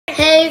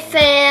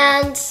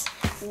fans,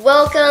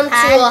 welcome to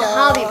a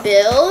hobby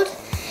build.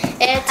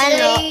 And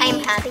today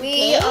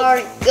we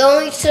are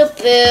going to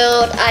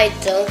build, I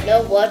don't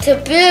know what to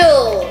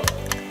build.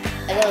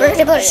 We're going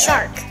to build a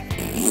shark.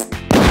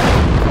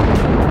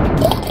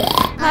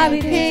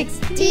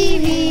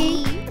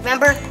 HobbyPigsTV.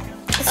 Remember?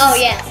 Oh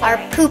yeah. Our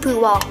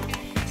poo-poo wall.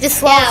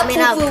 This wall is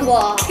made out of poop.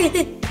 Wall.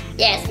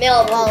 Yes, made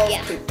out of wall.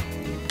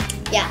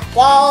 Yeah,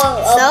 wall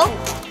of poop.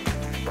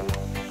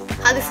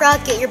 Hobby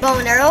Frog, get your bow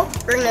and arrow.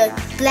 We're gonna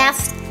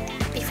blast.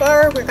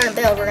 Before we're gonna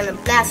build, we're gonna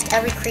blast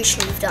every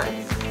creation we've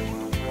done.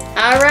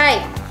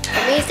 Alright.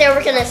 That means that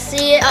we're gonna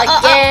see it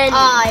again.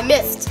 I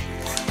missed.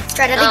 Let's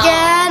try that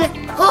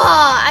again.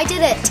 Oh, I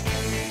did it.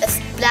 Let's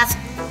blast.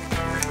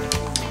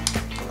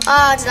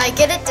 Did I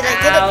get it? Did I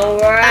get it?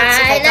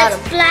 Alright, let's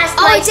blast.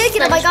 Oh, I did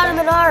get him. I got him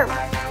an arm.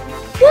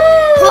 Woo!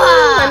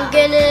 I'm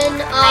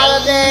getting all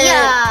of it.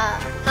 Yeah.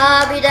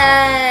 Hobby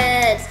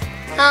Dads.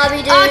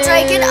 Hobby Dudes. Oh, did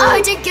I get it? Oh,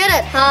 I did get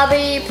it.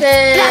 Hobby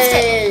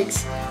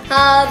Pigs.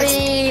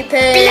 Hobby Pigs.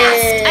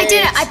 Blast. I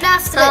did it. I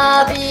blasted it.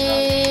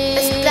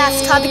 Let's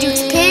blast Hobby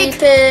Dude's pig.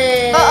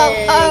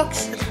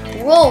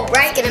 Whoa,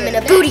 right. Get him in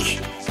a booty.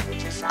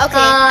 Okay,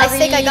 I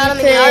think I got him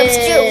in the arms.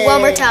 Do it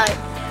one more time.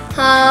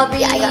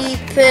 Hobby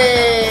Pigs.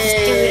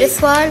 Let's do this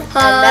one and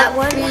that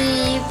one.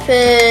 Hobby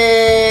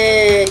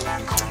Pig.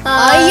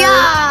 Oh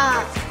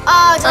yeah.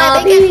 Oh, did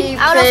I make it?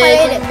 I don't know if I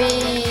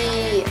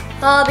made it.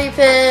 Hobby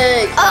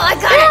Pig. Oh, I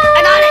got it.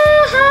 I got it.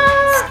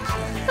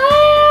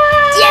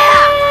 Yeah.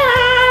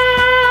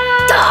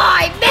 Oh,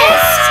 I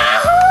missed.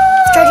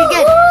 Let's try it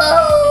again.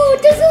 Oh,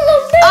 this is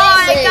amazing. Oh,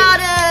 I got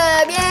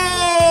him.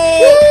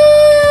 Yay.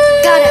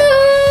 Got him.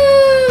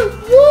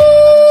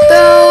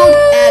 Boom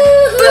and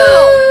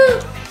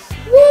boom.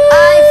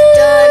 I've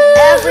done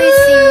every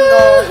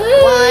single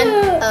one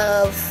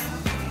of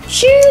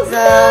the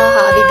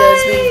hobby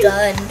builds we've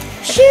done.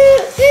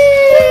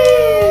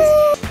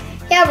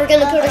 Yeah, we're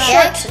gonna put a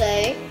shark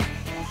today.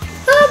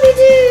 Hobby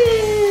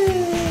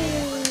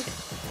Dude!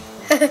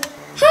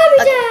 Hobby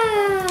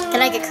Dad!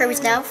 Can I get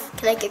Kirby's mouth?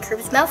 Can I get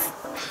Kirby's mouth?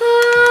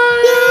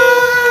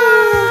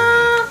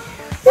 Yeah!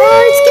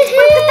 Let's get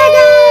Kirby's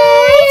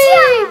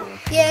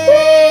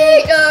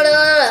Yay!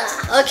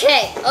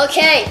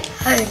 Okay.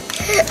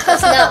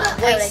 That's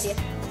not waste.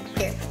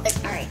 Here.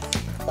 Alright.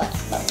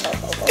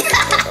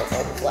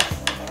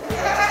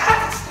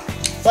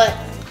 What?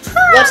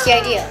 What's the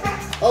idea?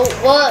 Oh,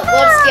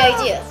 what's the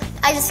idea?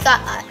 I just got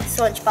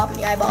so much pop in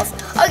the eyeballs.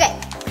 Okay.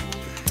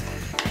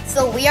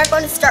 So we are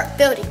going to start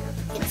building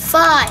in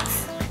 5,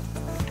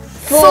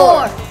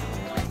 4,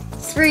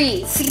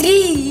 3,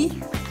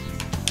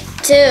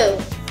 2,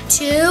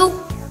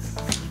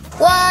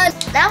 1.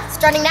 Now?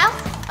 Starting now?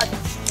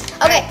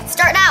 Okay,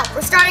 start now.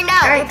 We're starting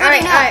now.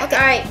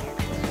 Alright.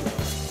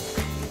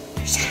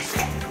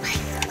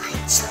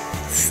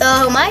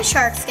 So my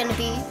shark's gonna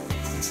be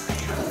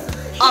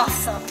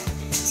awesome.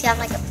 So you have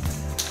like a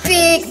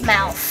big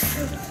mouth.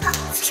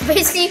 So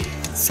basically,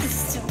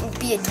 it's gonna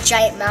be a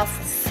giant mouth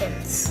with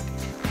fins.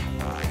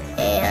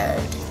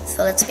 And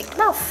so let's make the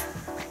mouth.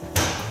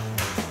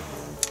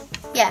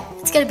 Yeah,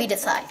 it's gonna be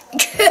this high.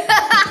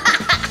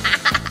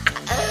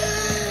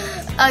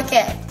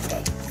 Okay,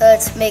 so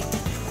let's make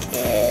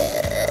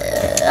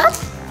it up.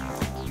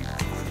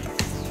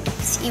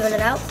 Let's even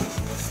it out.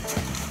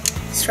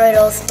 Destroy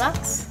those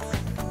blocks.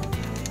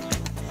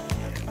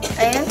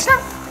 And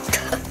stop.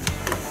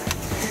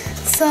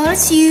 So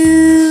let's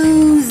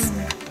use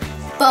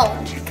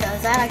bone,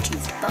 because I like to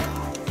use bone.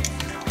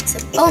 It's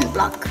a bone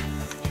block.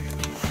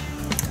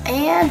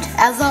 And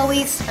as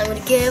always, I'm going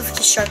to give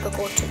the shark a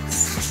gold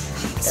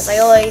tooth. Because I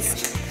always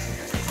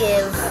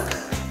give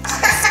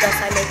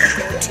stuff I make a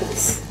gold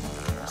tooth.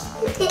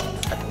 Okay.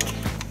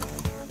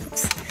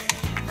 Oops.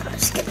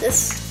 Let's get this.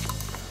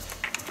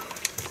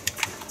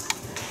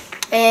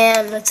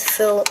 And let's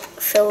fill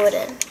it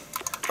in.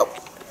 Oh,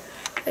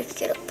 let's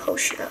get a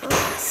potion of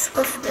this.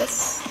 What's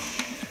this?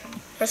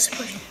 Where's the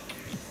potion?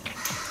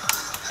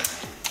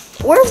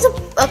 Where's the...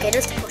 Okay,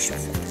 there's the potion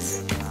of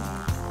this.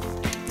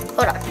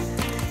 Hold on.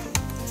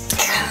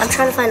 I'm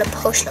trying to find a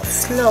potion of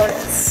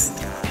slowness.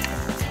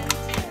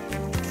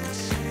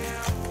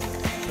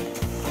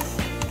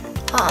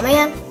 Aw,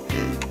 man.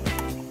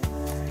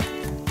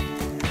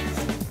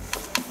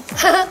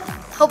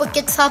 Hope it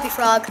gets Hobby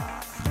Frog.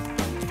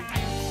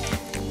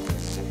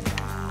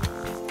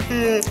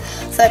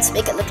 So let's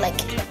make it look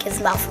like his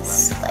mouth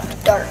is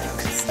like dark.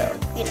 So,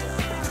 you know.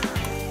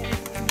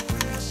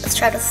 Let's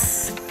try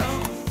this.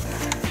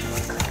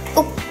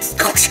 Oops.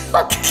 Oops.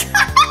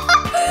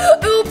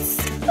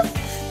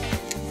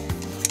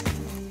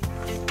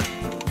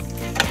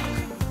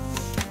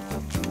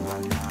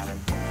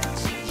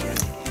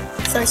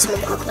 Starts to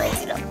make it look like,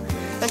 you know,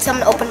 when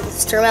someone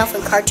opens their mouth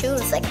in cartoon,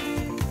 it's like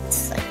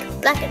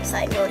black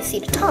inside. You only see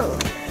the tongue.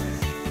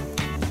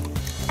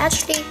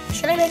 Actually,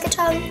 should I make a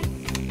tongue?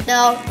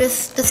 No,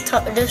 this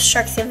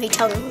shark's gonna be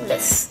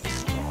tongueless.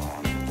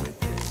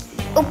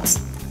 Oops.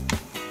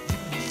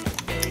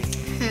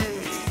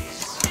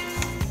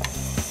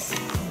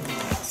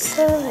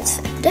 So let's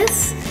do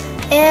this.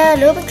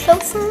 And a little bit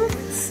closer.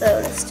 So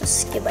let's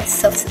just give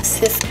myself some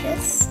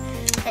swiftness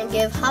and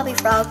give Hobby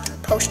Frog a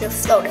potion of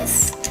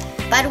slowness.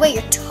 By the way,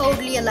 you're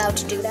totally allowed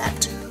to do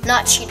that.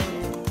 Not cheating.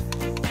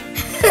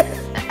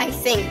 I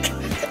think.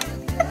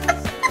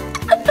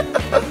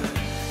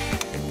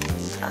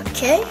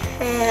 Okay,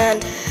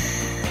 and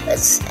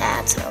let's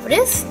add some of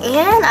this.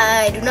 And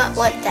I do not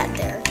want that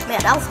there.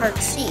 Man, that was hard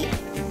to see.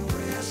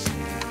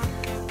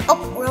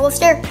 Oh, we're almost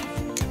there.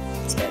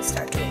 Let's go and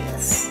start doing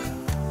this.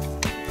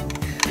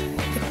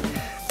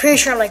 Pretty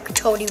sure I'm like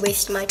totally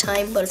wasting my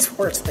time, but it's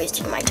worth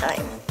wasting my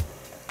time.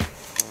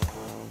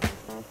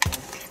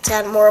 Let's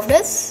add more of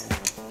this.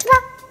 Ta-da!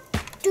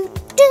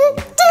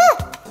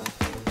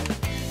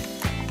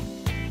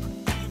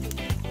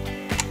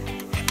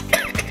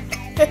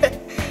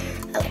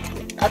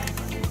 Okay.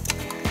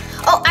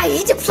 Oh, I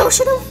need the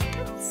potion of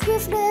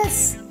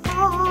swiftness.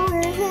 Oh,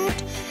 where is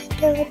it?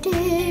 There it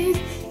is.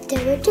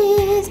 There it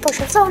is.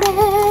 Potion of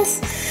slowness.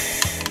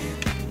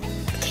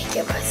 Okay,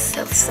 give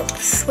myself some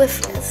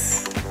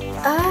swiftness.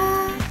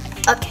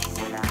 Okay.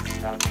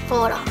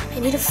 Hold on. I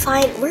need to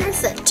find. Where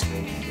is it?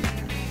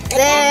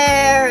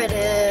 There it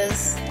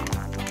is.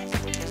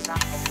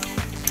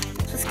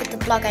 Let's get the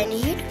block I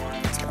need.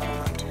 Let's go.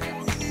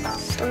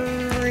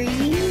 3,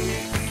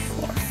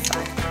 4,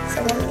 5. So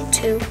 1,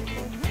 2,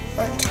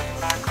 1, 2.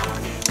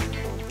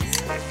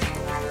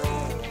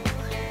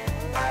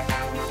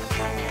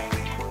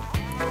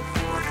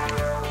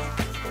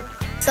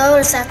 So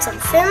let's add some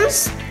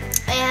fins,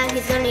 and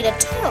he's gonna need a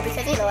tail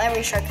because you know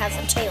every shark has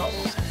a tail.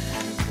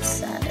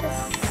 So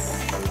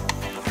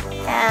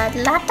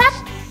and that.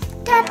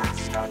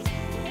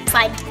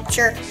 Fine,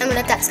 sure. I'm gonna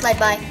let that slide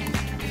by.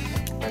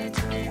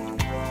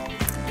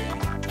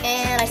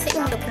 And I think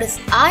I'm gonna put his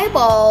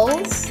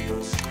eyeballs.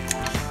 It's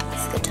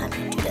a good time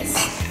to do this.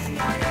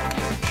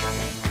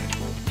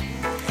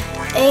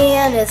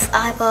 And his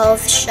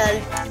eyeballs shall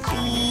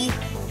be.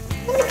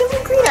 I'm gonna give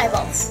him green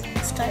eyeballs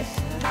this time.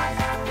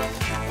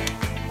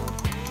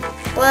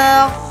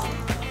 Well,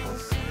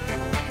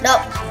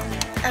 nope.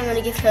 I'm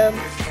gonna give him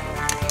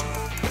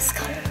this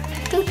color.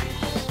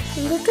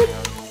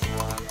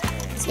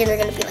 See, they're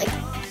gonna be like.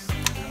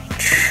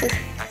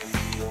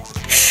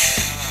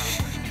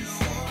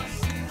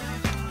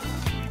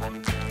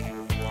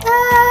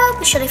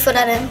 Should I fill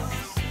that in?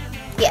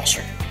 Yeah,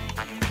 sure.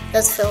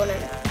 Let's fill it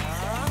in.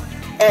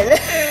 And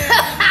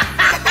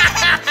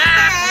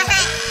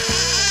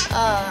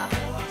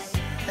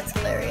that's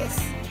hilarious.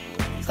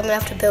 So I'm gonna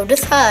have to build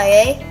this high,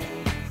 eh?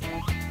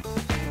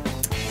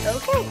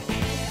 Okay.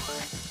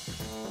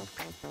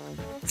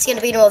 It's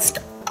gonna be the most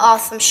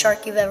awesome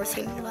shark you've ever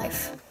seen in your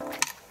life.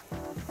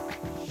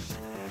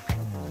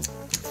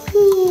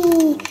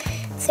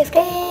 Save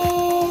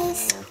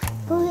this.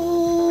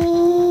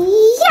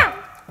 Yeah.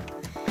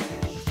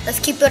 Let's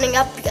keep building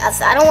up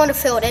because I don't want to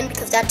fill it in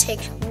because that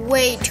takes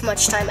way too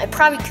much time. I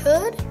probably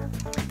could,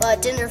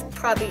 but then there'd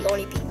probably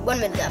only be 1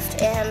 minute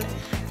left, and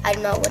I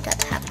don't know what that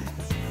to happen.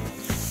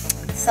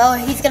 So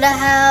he's gonna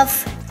have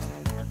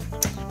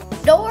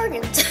no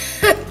organs.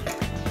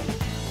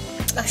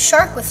 A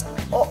shark with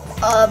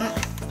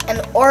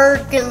an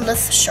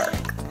organless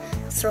shark.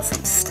 Let's throw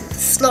some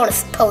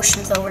slowness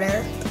potions over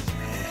there.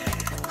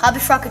 Hobby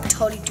Frog could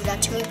totally do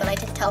that to me, but I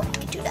didn't tell him he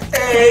could do that.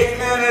 8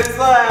 minutes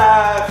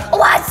left.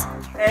 What?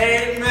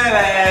 8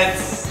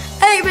 minutes.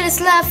 8 minutes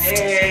left.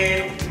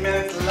 8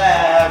 minutes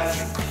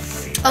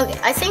left. Okay,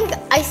 I think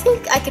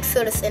I could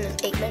fill this in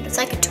 8 minutes.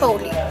 I could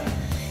totally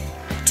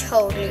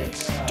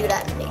do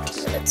that in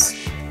 18 minutes.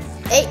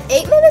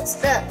 8 minutes?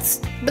 That's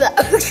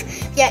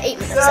yeah, 8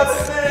 minutes.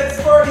 7 minutes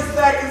 40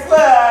 seconds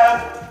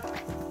left.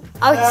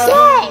 Okay.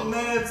 7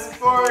 minutes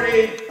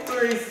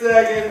 43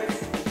 seconds.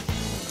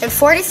 In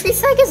 43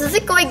 seconds, is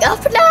it going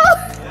up now?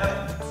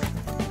 Yep.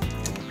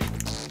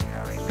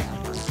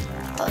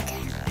 Okay,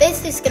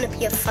 this is gonna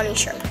be a funny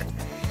shark.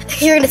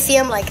 You're gonna see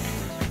him like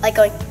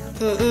going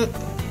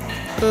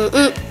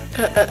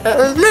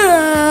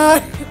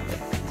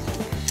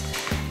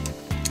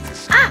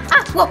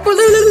Whoa.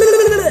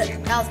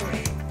 That was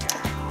weird.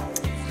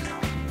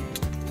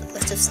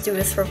 Let's just do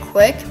this real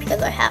quick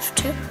because I have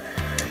to.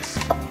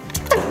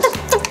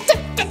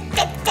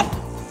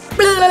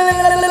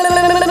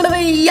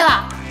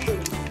 Yeah.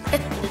 Did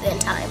it in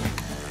time.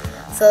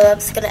 So I'm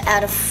just gonna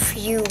add a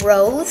few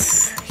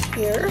rows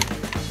here.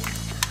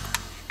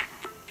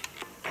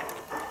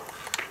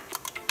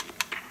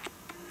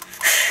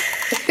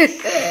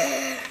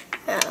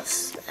 Now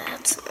let's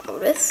add some of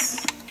this.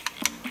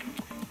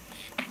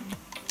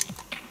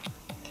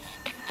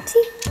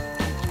 See?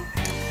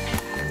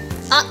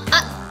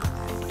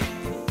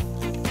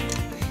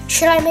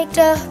 Should I make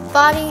the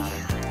body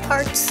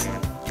parts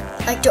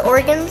like the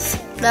organs?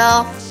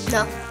 No.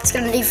 It's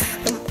gonna leave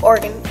them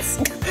organs.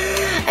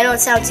 I know it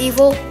sounds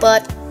evil,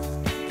 but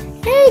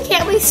hey,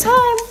 can't waste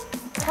time.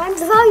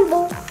 Time's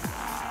valuable.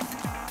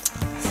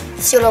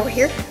 Let's do it over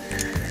here.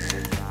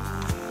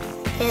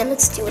 And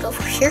let's do it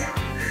over here.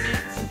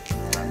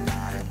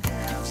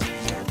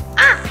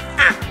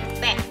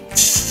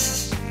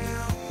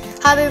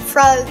 is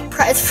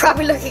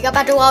probably looking up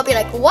at the wall, be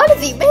like, what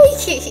is he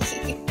making?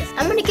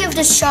 I'm gonna give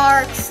the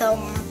shark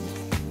some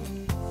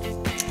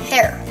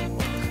hair.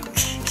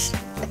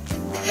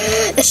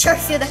 The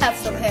shark's gonna have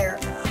some hair.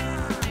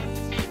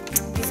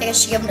 You think I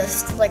should give him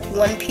just like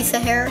one piece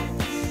of hair,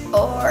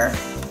 or?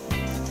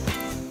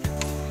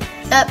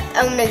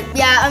 I'm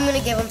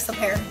gonna give him some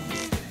hair.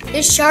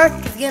 This shark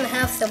is gonna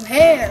have some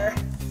hair.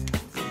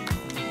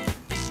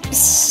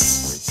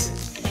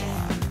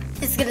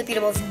 It's gonna be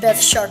the most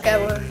best shark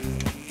ever.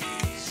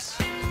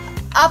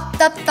 Up.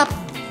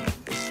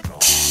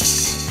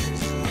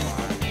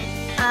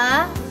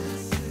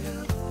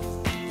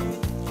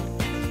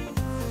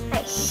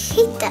 I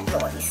hate that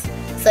noise.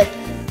 It's like,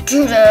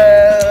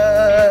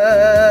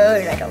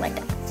 I don't like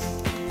that.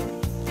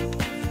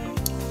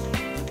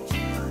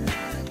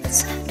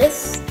 Let's have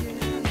this.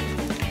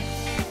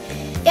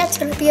 Yeah, it's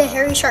gonna be a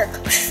hairy shark.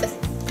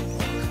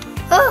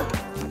 Oh.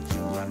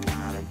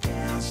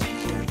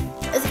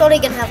 It's probably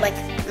gonna have like,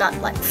 not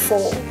like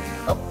full,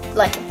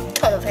 like a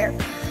ton of hair,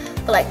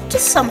 but like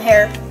just some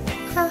hair.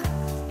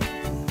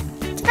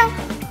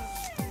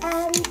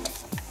 And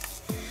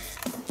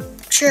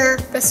sure,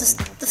 let's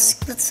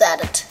add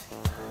it.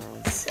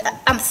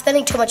 I'm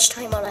spending too much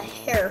time on a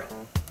hair.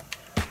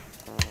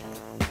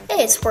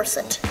 Hey, it's worth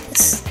it.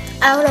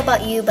 I don't know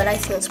about you, but I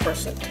think it's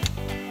worth it.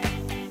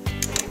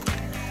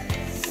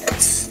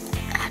 Let's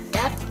add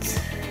that.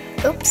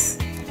 Oops.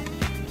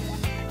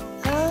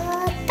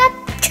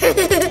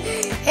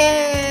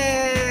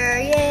 Hair,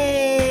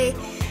 yay! I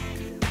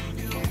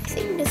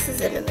think this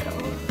is in the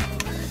middle.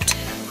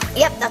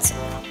 Yep, that's it.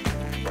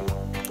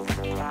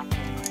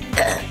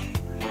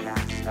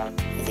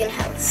 He's gonna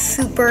have a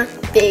super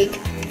big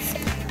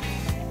fin.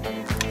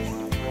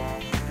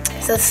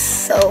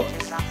 So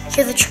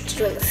here's a trick to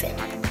doing a fin.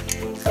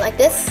 So like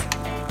this.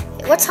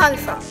 What's Hobby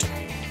from?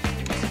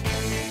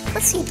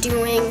 What's he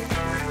doing?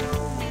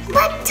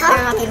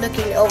 I'll be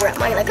looking over at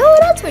mine like, oh,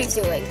 that's what he's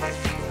doing.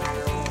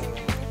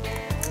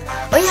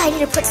 Oh yeah, I need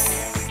to put,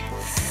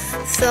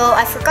 so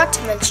I forgot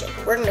to mention,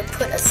 we're going to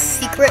put a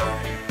secret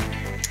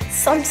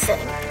something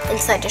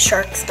inside the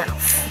shark's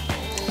mouth.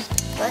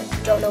 But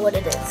don't know what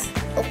it is.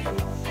 Oh,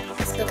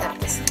 let's look at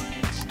this.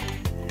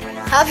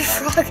 Hobby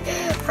Frog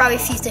probably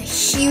sees the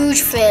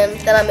huge fin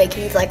that I'm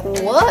making. He's like,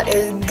 what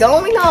is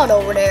going on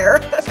over there?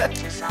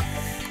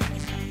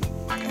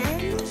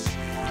 And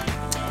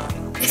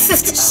this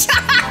is the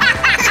shark.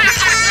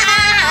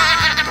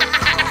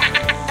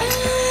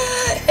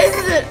 This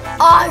is an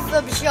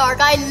awesome shark.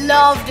 I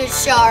love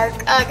this shark.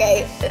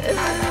 Okay, I'm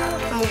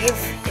gonna give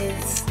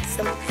his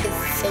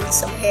fin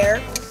some hair.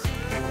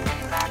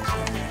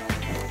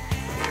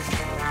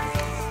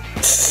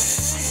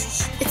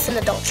 It's an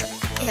adult shark.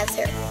 It has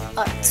hair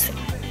on its fin.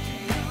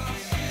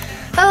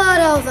 Oh,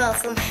 that was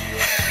awesome.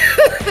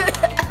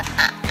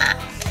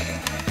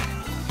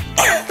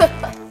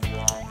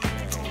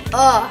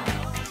 Oh,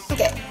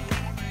 okay.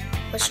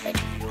 What should I do?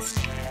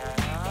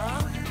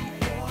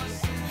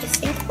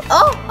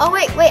 Oh,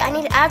 wait, I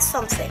need to add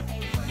something.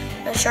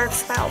 The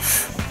shark's mouth.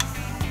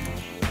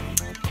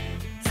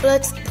 So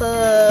let's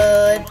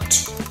put,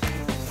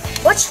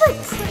 what should I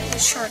put in the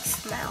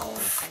shark's mouth?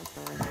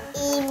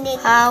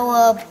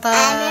 How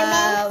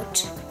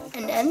about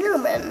an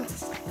Enderman?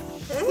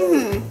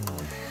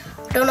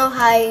 Don't know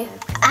how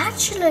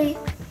actually,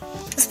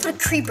 let's put a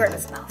creeper in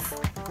his mouth.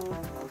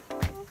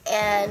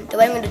 And the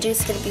way I'm going to do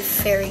is going to be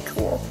very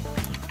cool.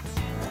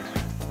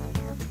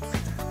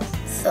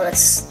 So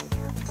let's,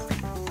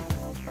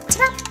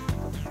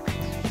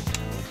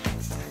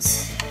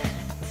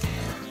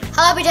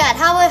 Hobby Dad,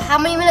 how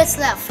many minutes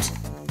left?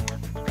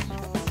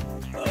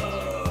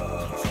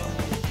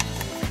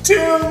 2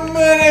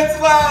 minutes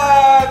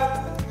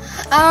left!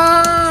 2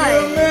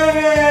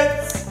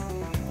 minutes!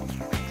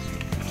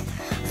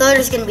 So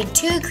there's gonna be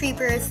 2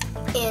 creepers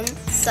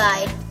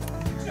inside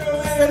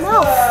the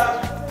mouth.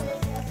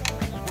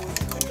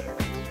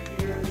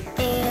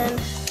 And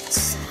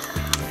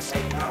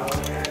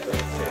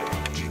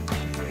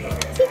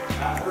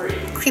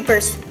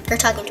creepers, they're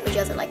talking to each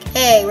other like,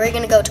 hey, where are you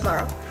gonna go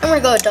tomorrow? I'm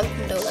gonna go to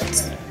Dunkin'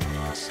 Donuts.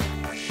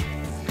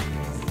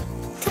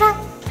 Ta-da!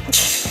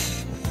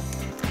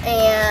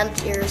 And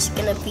there's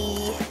gonna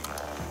be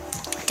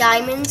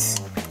diamonds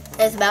in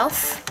his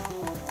mouth.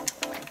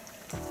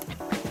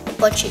 A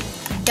bunch of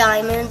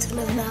diamonds in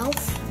his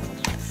mouth.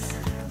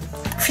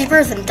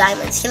 Creepers and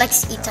diamonds. He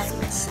likes to eat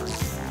diamonds.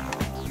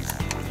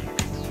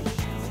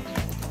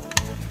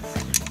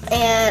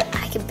 And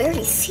I can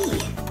barely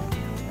see.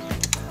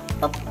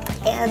 Oh,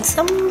 and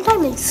some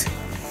diamonds.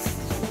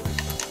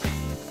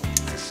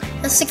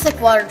 This looks like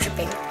water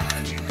dripping.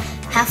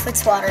 Half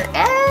it's water.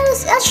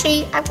 And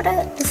actually, I'm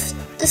gonna,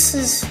 this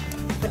is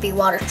gonna be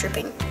water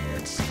dripping.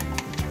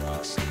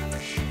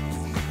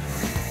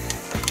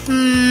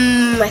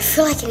 I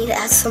feel like I need to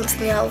add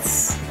something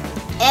else.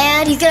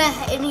 And he's gonna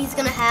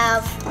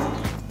have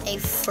a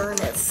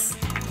furnace.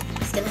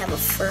 He's gonna have a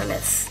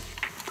furnace.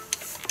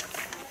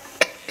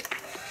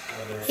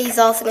 He's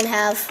also gonna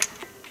have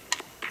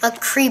a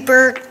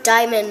creeper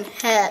diamond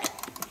head.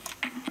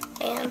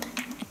 And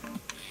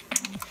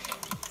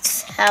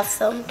have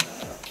some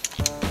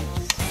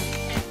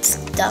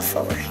stuff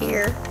over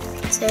here.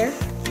 There.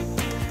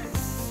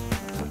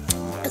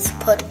 Let's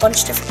put a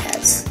bunch of different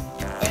heads.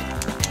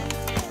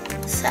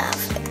 Let's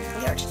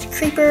have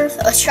creepers,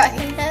 a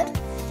dragon head,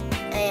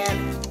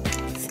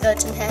 and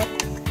skeleton head,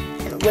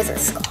 and a wither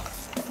skull.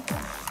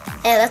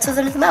 And that's what's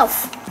in his mouth.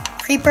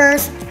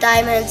 Creepers,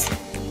 diamonds,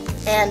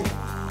 and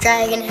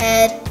dragon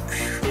head,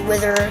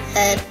 wither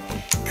head,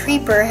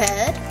 creeper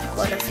head.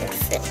 What if it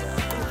fit?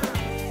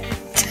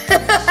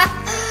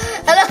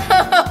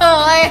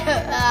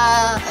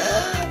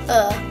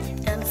 Hello!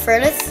 And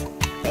furnace,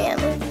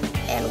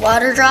 and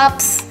water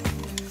drops.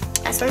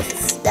 That's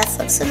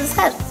what's in his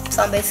head.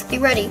 So I'm basically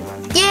ready.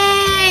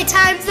 Yay!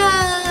 Time's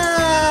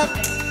up!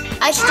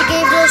 I should have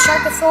gave the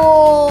shark a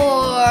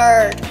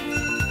sword.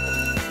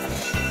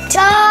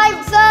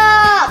 Time's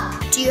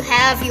up! Do you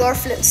have your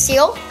flint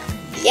steel?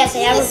 Yes, I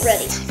have it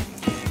ready.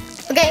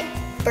 Okay,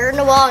 burn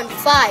the wall in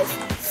 5,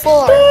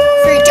 4, 3, 2.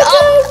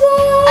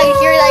 Oh! I can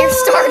hear that you're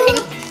starting.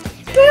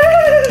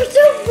 Burn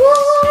the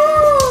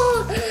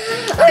wall!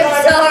 I'm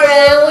sorry, I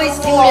always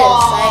do this.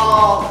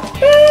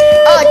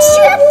 Oh, did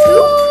you have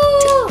poop?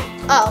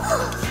 Oh.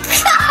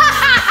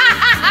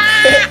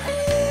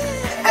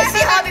 I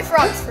see hobby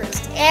frogs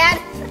first. And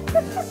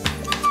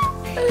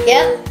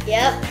Yep.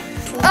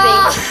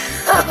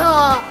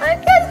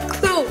 that's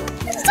poop.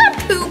 It's not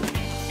poop.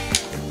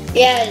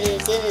 Yeah,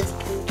 it is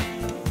poop.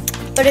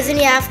 But doesn't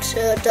he have to?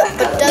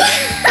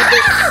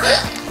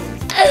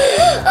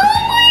 Oh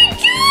my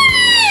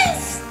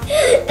goodness!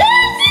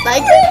 That's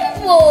Like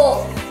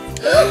incredible!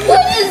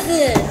 What is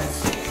this?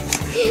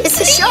 it's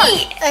a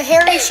shark, a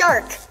hairy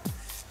shark.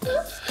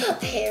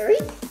 Hairy?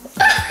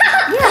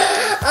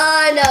 Yeah.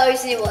 I know, I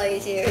see why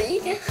he's hairy.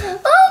 Oh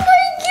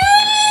my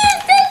goodness!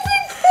 That's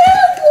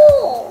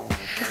incredible!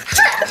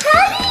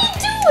 How do you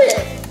do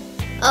it?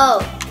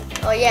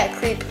 Oh yeah,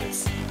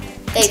 creepers.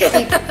 They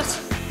creepers.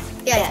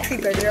 Yeah,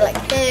 creepers. They're like,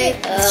 hey,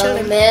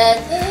 Oh man.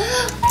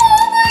 Oh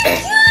my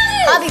goodness!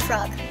 hobby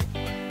frog.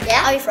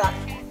 Yeah? Hobby frog.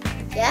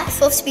 Yeah? It's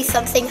supposed to be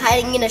something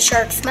hiding in a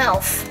shark's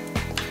mouth.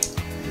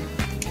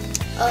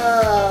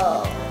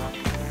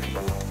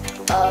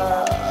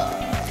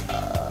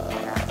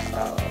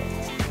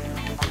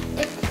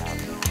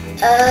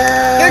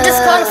 You're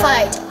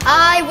disqualified.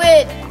 I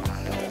win.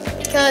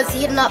 Because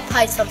he did not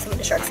hide something in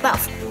the shark's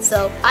mouth.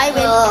 So I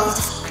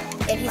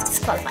win, and he's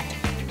disqualified.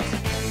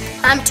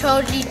 I'm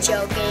totally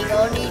joking,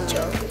 only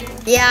joking.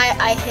 Yeah,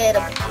 I hid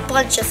a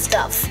bunch of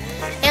stuff.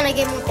 And I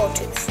gave him a gold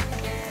tooth.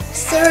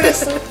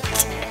 Seriously?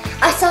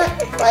 I thought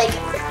it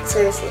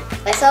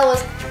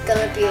was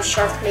gonna be a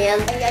shark man.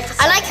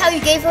 I like how you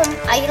gave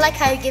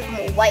him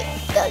a white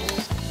belly.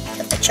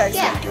 Because the sharks do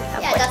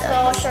have white that's what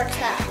belly. all sharks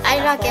have. I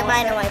did not get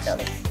mine a white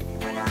belly.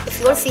 If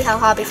you want to see how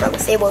Hobby Frog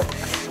was able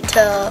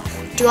to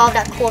do all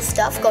that cool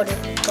stuff, go to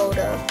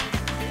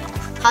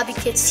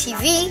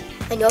HobbyPigsTV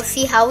and you'll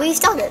see how he's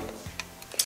done it.